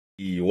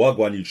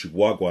Wagwan YouTube,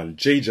 Wagwan,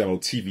 Jamo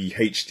TV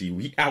HD.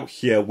 We out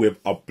here with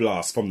a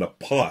blast from the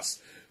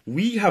past.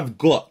 We have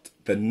got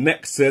the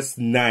Nexus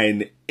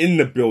 9 in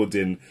the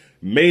building,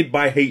 made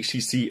by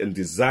HTC and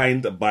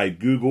designed by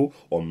Google,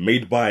 or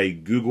made by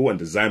Google and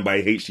designed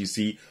by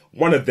HTC.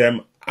 One of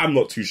them, I'm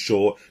not too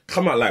sure.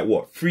 Come out like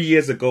what, 3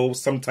 years ago,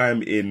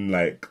 sometime in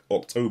like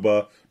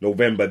October,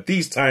 November,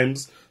 these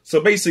times.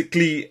 So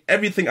basically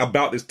everything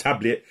about this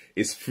tablet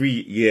is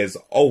 3 years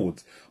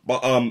old.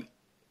 But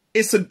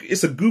it's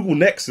a Google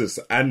Nexus,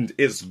 and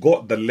it's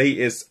got the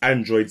latest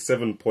Android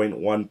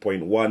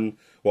 7.1.1.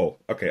 Well,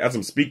 okay, as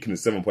I'm speaking,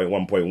 it's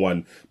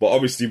 7.1.1, but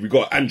obviously we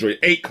got Android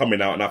 8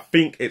 coming out, and I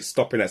think it's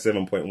stopping at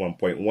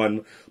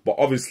 7.1.1. But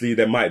obviously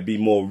there might be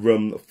more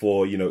room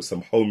for, you know,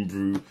 some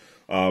homebrew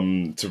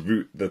to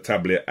root the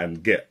tablet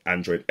and get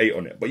Android 8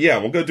 on it. But yeah,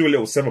 I'm going to do a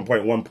little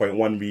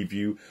 7.1.1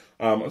 review.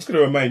 I'm just going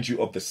to remind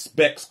you of the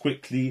specs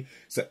quickly.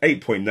 It's an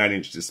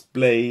 8.9-inch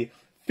display,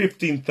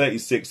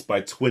 1536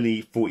 by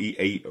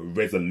 2048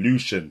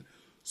 resolution.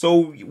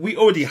 So we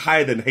already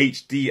higher than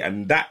HD,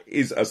 and that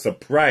is a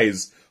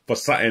surprise for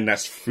something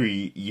that's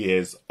 3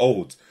 years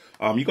old.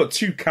 You got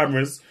two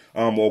cameras,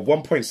 or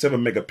 1.7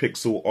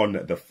 megapixel on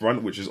the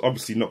front, which is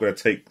obviously not going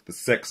to take the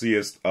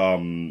sexiest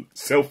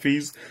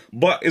selfies,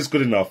 but it's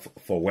good enough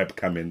for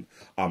webcamming,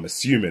 I'm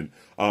assuming.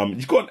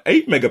 You've got an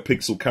 8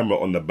 megapixel camera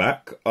on the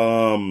back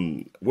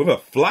with a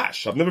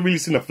flash. I've never really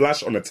seen a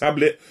flash on a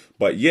tablet,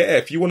 but yeah,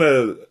 if you want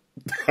to,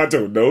 I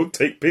don't know,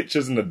 take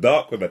pictures in the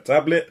dark with a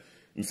tablet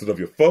instead of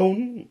your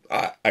phone,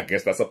 I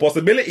guess that's a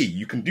possibility.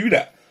 You can do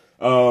that.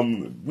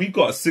 We've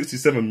got a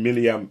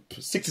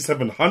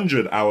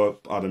 6700 hour,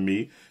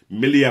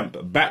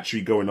 milliamp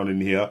battery going on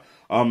in here.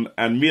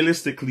 And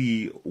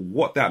realistically,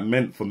 what that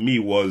meant for me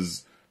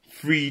was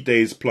 3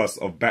 days plus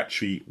of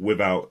battery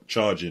without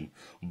charging.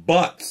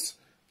 But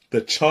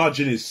the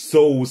charging is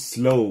so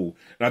slow.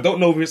 And I don't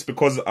know if it's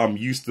because I'm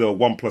used to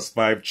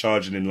 1+5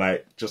 charging in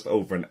like just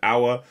over an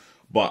hour,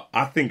 but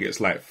I think it's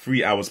like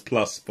 3 hours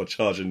plus for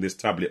charging this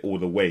tablet all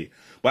the way.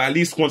 But at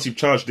least once you've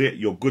charged it,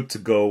 you're good to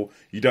go.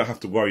 You don't have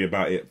to worry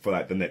about it for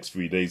like the next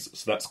 3 days.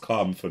 So that's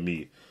calm for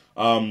me.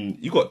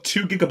 You got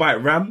 2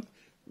 GB RAM,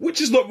 which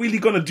is not really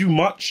going to do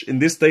much in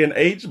this day and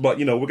age. But,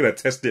 you know, we're going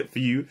to test it for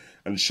you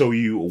and show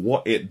you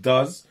what it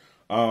does.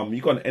 You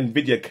got an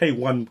NVIDIA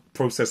K1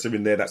 processor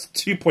in there. That's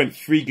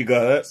 2.3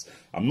 gigahertz.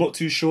 I'm not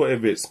too sure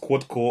if it's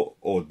quad core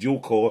or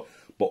dual core.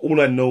 But all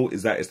I know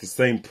is that it's the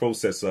same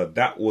processor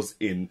that was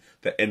in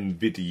the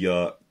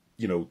NVIDIA,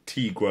 you know,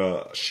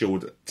 Tegra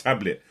Shield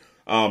tablet.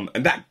 And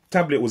that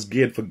tablet was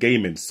geared for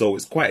gaming, so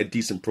it's quite a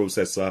decent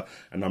processor,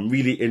 and I'm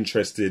really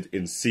interested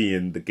in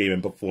seeing the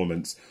gaming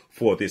performance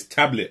for this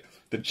tablet.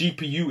 The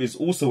GPU is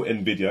also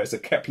NVIDIA. It's a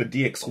Kepler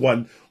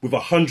DX1 with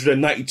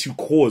 192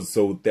 cores,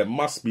 so there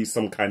must be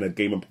some kind of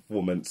gaming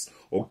performance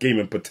or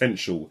gaming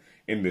potential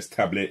in this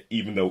tablet,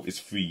 even though it's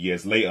 3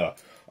 years later.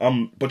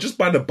 But just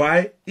by the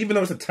by, even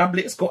though it's a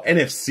tablet, it's got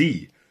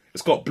NFC.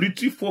 It's got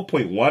Bluetooth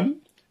 4.1,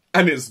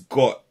 and it's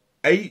got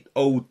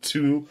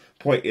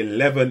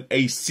 802.11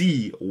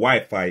 AC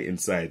Wi-Fi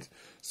inside.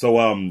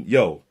 So,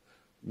 yo,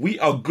 we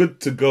are good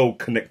to go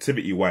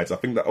connectivity-wise. I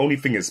think the only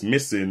thing it's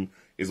missing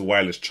is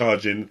wireless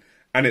charging,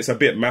 and it's a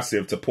bit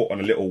massive to put on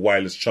a little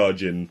wireless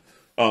charging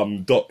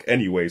dock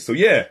anyway. So,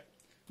 yeah,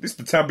 this is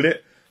the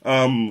tablet.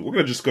 We're going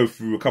to just go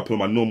through a couple of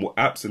my normal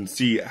apps and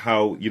see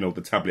how, you know,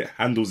 the tablet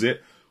handles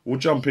it.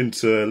 Let's jump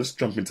into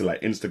like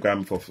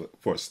Instagram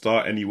for a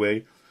start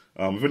anyway.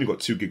 We've only got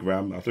 2 gig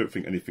RAM. I don't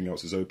think anything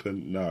else is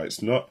open. No,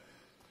 it's not.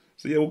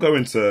 So yeah, we'll go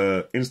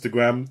into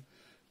Instagram,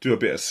 do a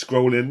bit of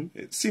scrolling.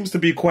 It seems to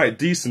be quite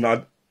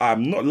decent.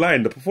 I'm not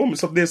lying. The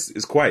performance of this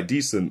is quite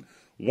decent.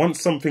 Once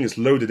something is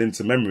loaded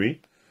into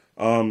memory,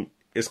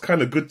 it's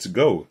kind of good to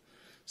go.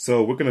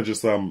 So we're going to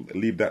just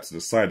leave that to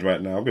the side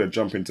right now. I'm going to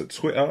jump into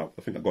Twitter.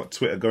 I think I've got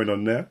Twitter going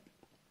on there.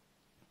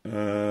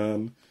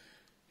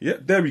 Yeah,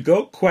 there we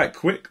go. Quite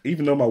quick,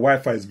 even though my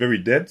Wi-Fi is very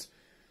dead.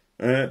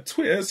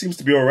 Twitter seems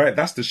to be alright.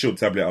 That's the Shield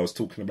tablet I was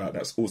talking about.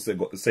 That's also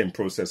got the same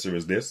processor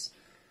as this.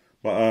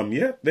 But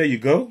yeah, there you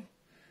go.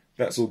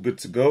 That's all good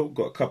to go.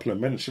 Got a couple of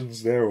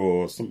mentions there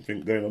or something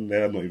going on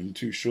there. I'm not even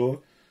too sure.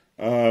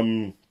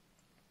 You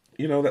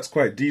know, that's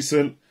quite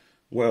decent.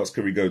 What else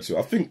can we go to?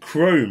 I think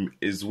Chrome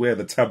is where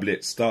the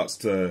tablet starts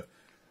to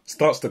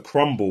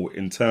crumble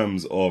in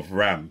terms of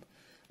RAM.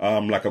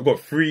 Like I've got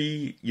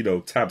 3, you know,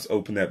 tabs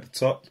open at the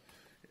top.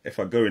 If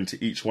I go into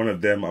each one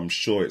of them, I'm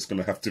sure it's going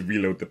to have to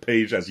reload the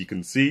page, as you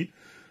can see.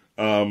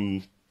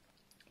 You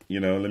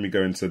know, let me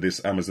go into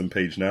this Amazon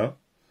page now.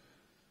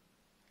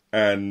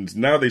 And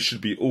now they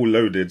should be all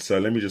loaded. So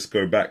let me just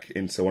go back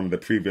into one of the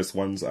previous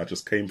ones I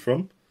just came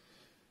from.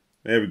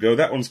 There we go.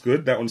 That one's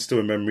good. That one's still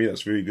in memory.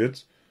 That's very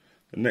good.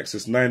 The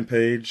Nexus 9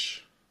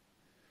 page.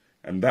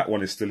 And that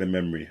one is still in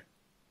memory.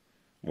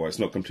 Well, it's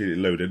not completely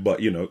loaded,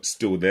 but, you know, it's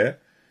still there.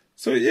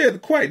 So, yeah,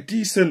 quite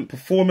decent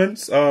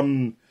performance.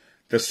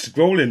 The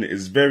scrolling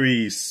is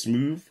very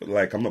smooth.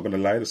 Like, I'm not going to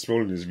lie, the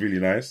scrolling is really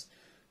nice.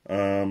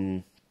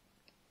 Yeah,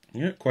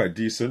 quite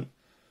decent.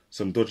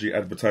 Some dodgy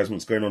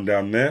advertisements going on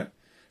down there.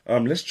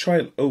 Let's try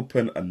and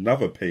open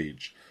another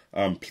page.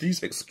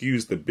 Please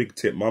excuse the big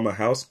tip mama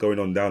house going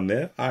on down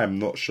there. I am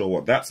not sure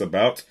what that's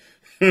about.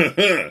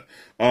 We'll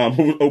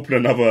open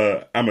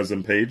another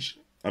Amazon page.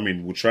 I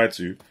mean, we'll try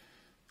to.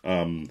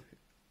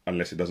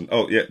 Unless it doesn't.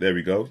 Oh, yeah, there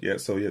we go. Yeah,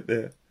 so yeah,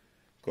 there.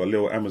 Got a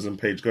little Amazon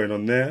page going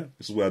on there.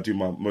 This is where I do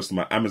most of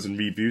my Amazon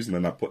reviews, and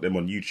then I put them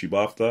on YouTube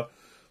after.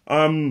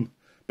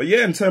 But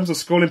yeah, in terms of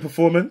scrolling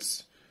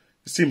performance,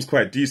 it seems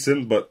quite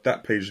decent, but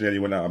that page nearly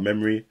went out of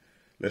memory.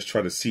 Let's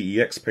try the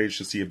CEX page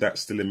to see if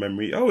that's still in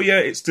memory. Oh yeah,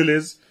 it still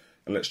is.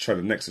 And let's try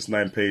the Nexus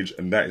 9 page,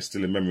 and that is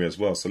still in memory as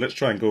well. So let's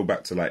try and go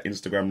back to like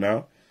Instagram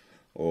now,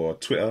 or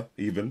Twitter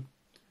even.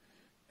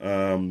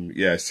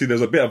 Yeah, see,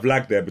 there's a bit of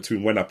lag there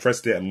between when I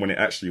pressed it and when it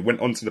actually went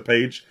onto the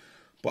page.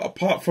 But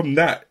apart from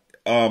that,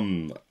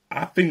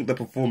 I think the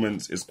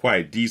performance is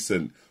quite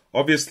decent.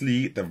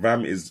 Obviously, the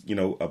RAM is, you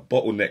know, a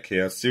bottleneck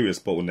here, serious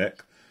bottleneck.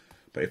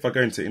 But if I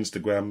go into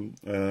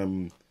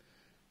Instagram,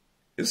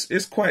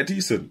 it's quite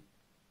decent.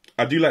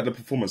 I do like the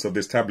performance of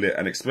this tablet,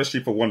 and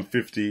especially for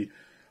 150,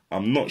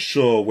 I'm not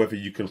sure whether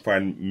you can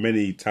find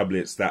many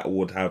tablets that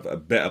would have a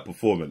better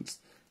performance.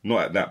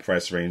 Not at that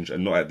price range,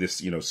 and not at this,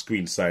 you know,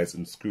 screen size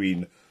and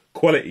screen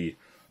quality.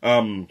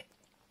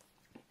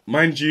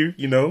 Mind you,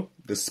 you know,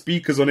 the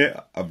speakers on it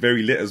are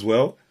very lit as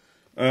well.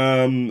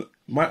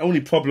 My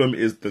only problem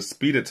is the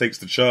speed it takes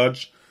to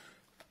charge.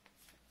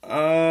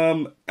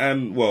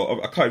 And well,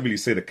 I can't really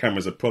say the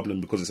camera's a problem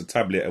because it's a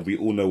tablet, and we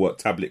all know what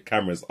tablet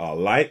cameras are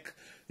like.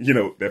 You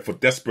know, they're for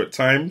desperate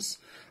times.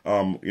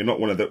 You're not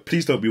one of the.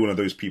 Please don't be one of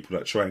those people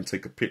that try and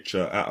take a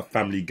picture at a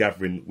family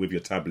gathering with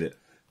your tablet.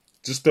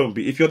 Just don't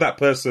be. If you're that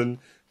person,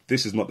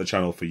 this is not the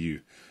channel for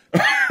you.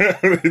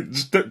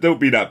 Just don't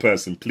be that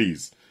person,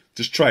 please.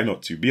 Just try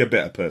not to. Be a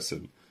better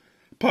person.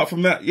 Apart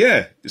from that,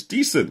 yeah, it's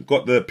decent.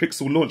 Got the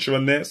Pixel launcher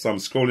on there, so I'm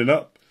scrolling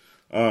up.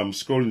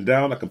 Scrolling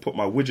down, I can put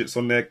my widgets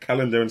on there,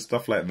 calendar and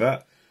stuff like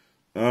that.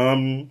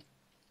 The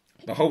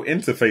whole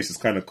interface is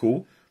kind of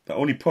cool. The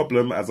only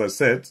problem, as I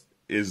said,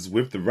 is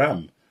with the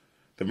RAM.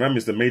 The RAM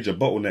is the major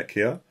bottleneck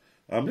here.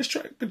 Let's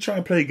try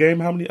and play a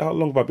game. How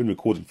long have I been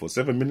recording for?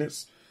 7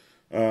 minutes?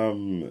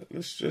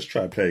 Let's just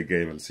try and play a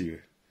game and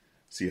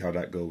see how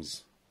that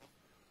goes.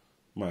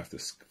 Might have to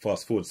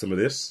fast forward some of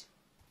this.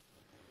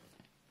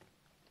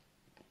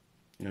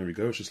 There we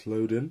go, it's just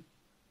loading.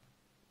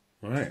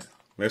 Right,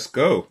 let's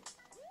go.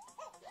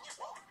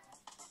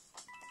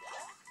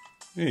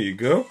 There you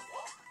go.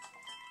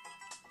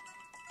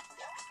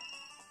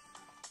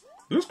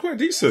 It looks quite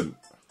decent.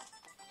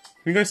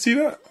 Can you guys see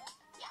that?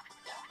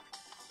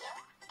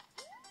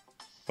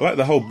 I like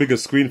the whole bigger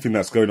screen thing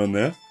that's going on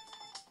there.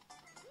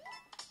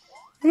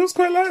 It looks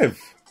quite live.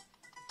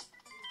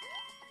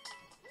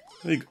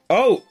 There you go.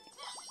 Oh!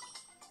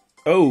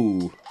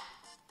 Oh!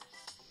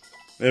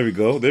 There we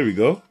go, there we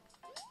go.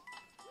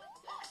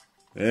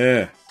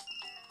 Yeah.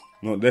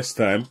 Not this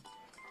time.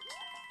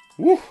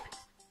 Woo!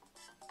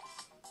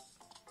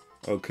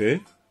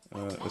 Okay.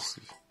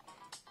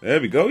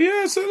 There we go.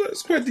 Yeah, so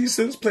it's quite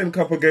decent. It's playing a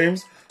couple of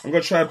games. I'm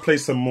going to try and play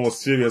some more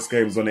serious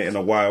games on it in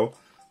a while.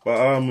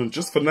 But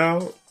just for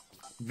now,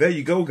 there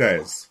you go,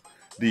 guys.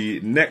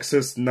 The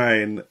Nexus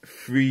 9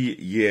 3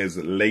 years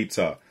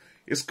later.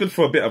 It's good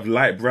for a bit of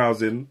light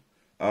browsing.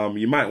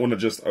 You might want to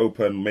just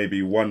open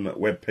maybe one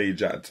web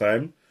page at a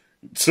time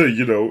to,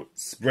 you know,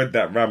 spread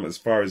that RAM as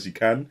far as you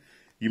can.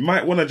 You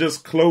might want to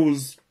just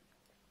close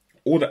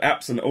all the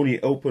apps and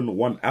only open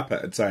one app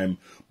at a time.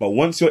 But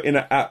once you're in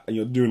an app and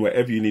you're doing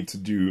whatever you need to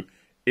do,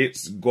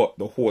 it's got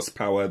the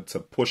horsepower to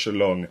push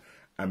along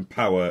and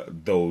power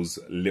those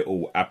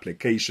little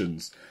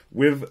applications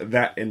with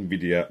that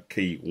NVIDIA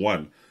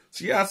K1.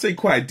 So yeah, I'd say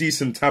quite a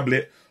decent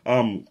tablet.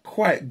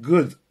 Quite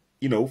good,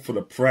 you know, for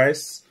the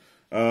price.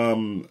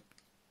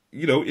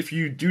 You know, if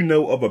you do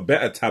know of a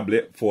better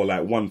tablet for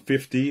like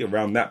 150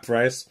 around that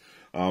price,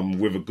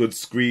 with a good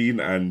screen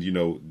and, you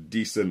know,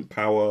 decent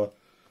power,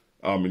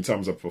 in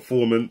terms of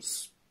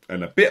performance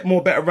and a bit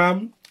more better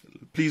RAM,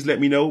 please let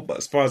me know. But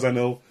as far as I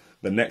know,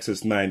 the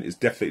Nexus 9 is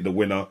definitely the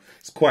winner.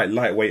 It's quite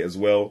lightweight as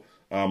well.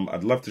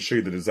 I'd love to show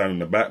you the design on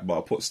the back, but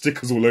I'll put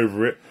stickers all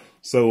over it.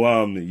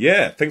 So,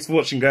 yeah, thanks for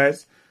watching,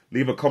 guys.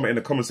 Leave a comment in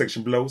the comment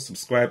section below.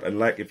 Subscribe and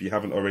like if you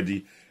haven't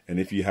already. And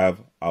if you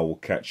have, I will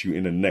catch you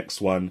in the next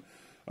one.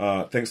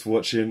 Thanks for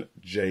watching.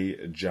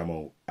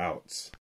 Jamo out.